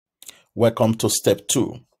Welcome to step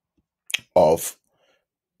 2 of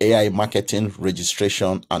AI marketing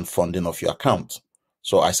registration and funding of your account.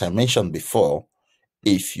 So as I mentioned before,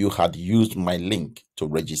 if you had used my link to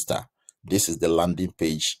register, this is the landing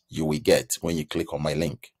page you will get when you click on my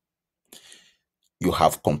link. You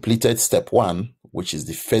have completed step 1, which is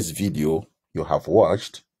the first video you have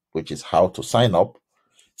watched, which is how to sign up.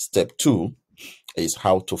 Step 2 is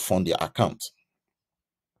how to fund your account.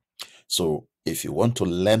 So if you want to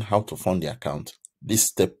learn how to fund the account, this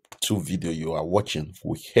step 2 video you are watching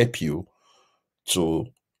will help you to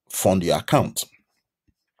fund your account.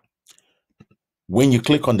 When you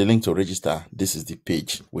click on the link to register, this is the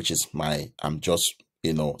page, which is I'm just,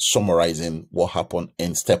 summarizing what happened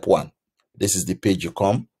in step 1. This is the page you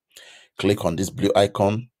come, click on this blue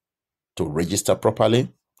icon to register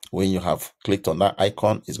properly. When you have clicked on that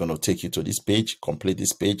icon, it's going to take you to this page, complete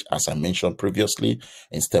this page, as I mentioned previously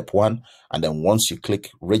in step 1. And then once you click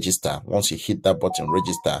register, once you hit that button,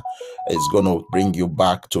 register, it's going to bring you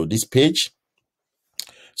back to this page.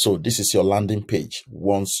 So this is your landing page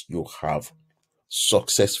once you have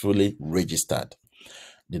successfully registered.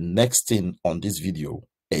 The next thing on this video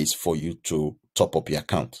is for you to top up your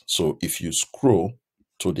account. So if you scroll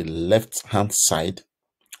to the left hand side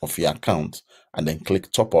of your account and then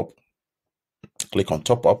click top up, click on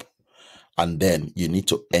top up, and then you need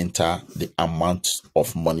to enter the amount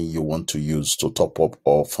of money you want to use to top up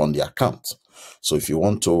or fund the account. So if you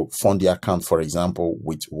want to fund the account, for example,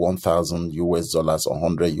 with $1,000 US or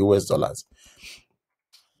 $100 US,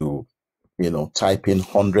 you type in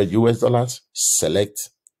 $100 US, select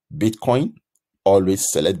Bitcoin. Always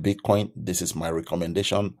select Bitcoin. This is my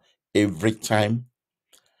recommendation. Every time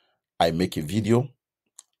I make a video,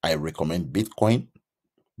 I recommend Bitcoin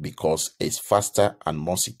because it's faster and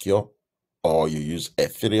more secure. Or you use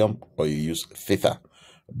Ethereum or you use Tether.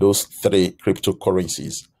 Those 3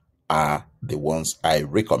 cryptocurrencies are the ones I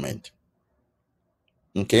recommend.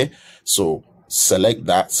 Okay, so select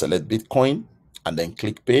Bitcoin and then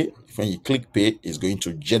click pay. When you click pay, it's going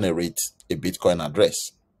to generate a Bitcoin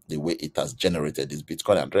address. The way it has generated this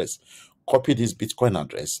Bitcoin address. Copy this Bitcoin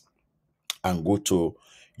address and go to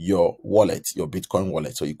your wallet, your Bitcoin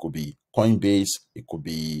wallet. So it could be Coinbase, it could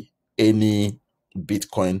be any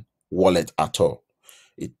Bitcoin wallet at all.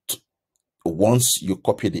 Once you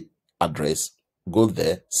copy the address, go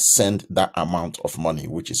there, send that amount of money,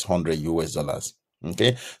 which is $100 US.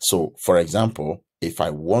 Okay, so for example, if I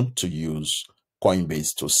want to use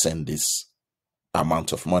Coinbase to send this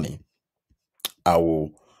amount of money, I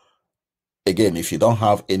will, again, if you don't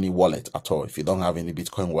have any wallet at all, if you don't have any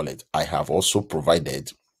Bitcoin wallet, I have also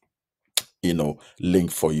provided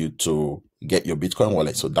link for you to get your Bitcoin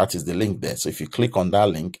wallet. So that is the link there. So if you click on that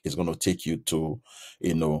link, it's going to take you to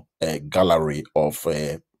a gallery of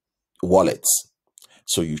wallets.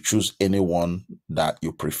 So you choose any one that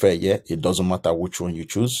you prefer here. It doesn't matter which one you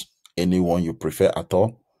choose. Any one you prefer at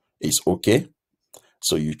all is okay.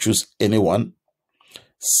 So you choose any one,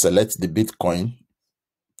 select the Bitcoin,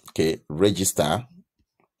 okay, register.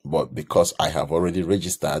 But because I have already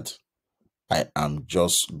registered, I am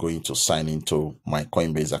just going to sign into my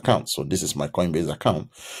Coinbase account. So this is my Coinbase account.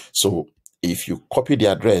 So if you copy the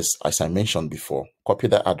address, as I mentioned before, copy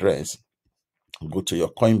the address, go to your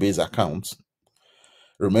Coinbase account.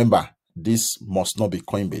 Remember, this must not be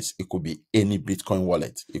Coinbase. It could be any Bitcoin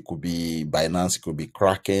wallet. It could be Binance, it could be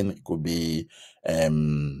Kraken, it could be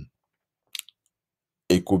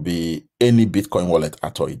any Bitcoin wallet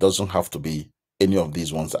at all. It doesn't have to be any of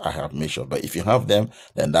these ones that I have mentioned, but if you have them,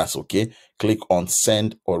 then that's okay. Click on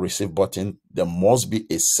send or receive button. There must be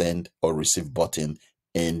a send or receive button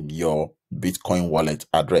in your Bitcoin wallet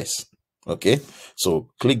address. Okay, so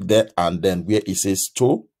click there, and then where it says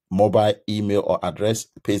to mobile, email, or address,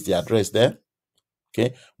 paste the address there.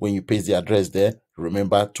 Okay, when you paste the address there,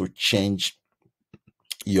 remember to change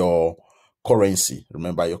your currency.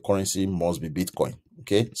 Remember, your currency must be Bitcoin.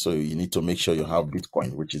 Okay, so you need to make sure you have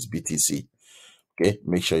Bitcoin, which is BTC. Okay,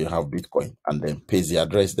 make sure you have Bitcoin, and then paste the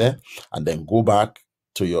address there, and then go back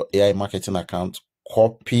to your AI marketing account,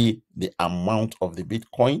 copy the amount of the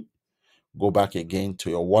Bitcoin, go back again to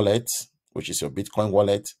your wallet, which is your Bitcoin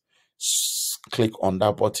wallet, click on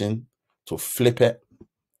that button to flip it,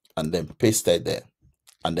 and then paste it there,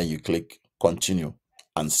 and then you click continue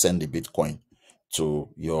and send the Bitcoin to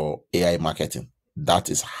your AI marketing. That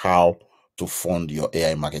is how to fund your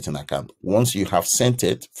AI marketing account. Once you have sent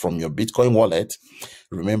it from your Bitcoin wallet,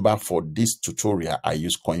 remember for this tutorial, I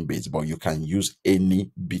use Coinbase, but you can use any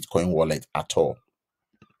Bitcoin wallet at all.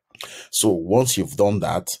 So once you've done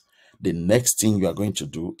that, the next thing you are going to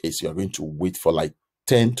do is you are going to wait for like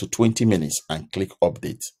 10 to 20 minutes and click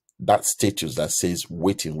update. that status that says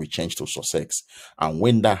waiting will change to success. And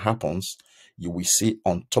when that happens, you will see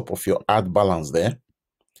on top of your ad balance there,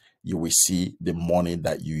 you will see the money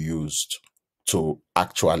that you used to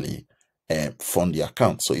actually fund the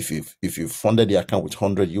account. So if you've funded the account with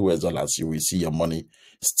 $100, you will see your money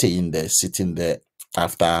staying there, sitting there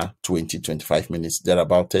after 20-25 minutes, there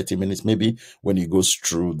about 30 minutes maybe. When it goes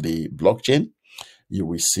through the blockchain, you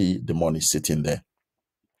will see the money sitting there.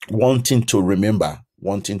 One thing to remember,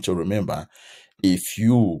 if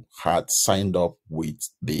you had signed up with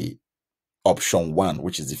the option 1,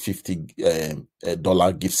 which is the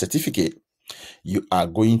 $50 gift certificate, you are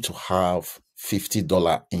going to have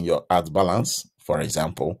 $50 in your ad balance, for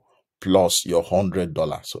example, plus your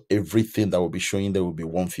 $100. So everything that will be showing there will be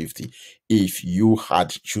 $150 if you had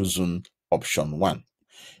chosen option 1.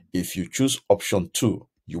 If you choose option 2,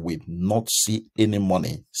 you will not see any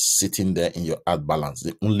money sitting there in your ad balance.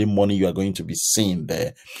 The only money you are going to be seeing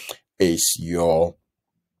there is your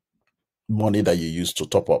money that you use to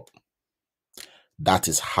top up. That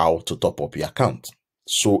is how to top up your account.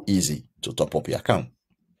 So easy to top up your account.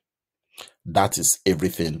 That is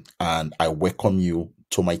everything, and I welcome you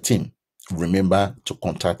to my team. Remember to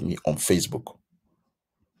contact me on Facebook.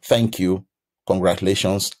 Thank you,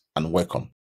 congratulations, and welcome.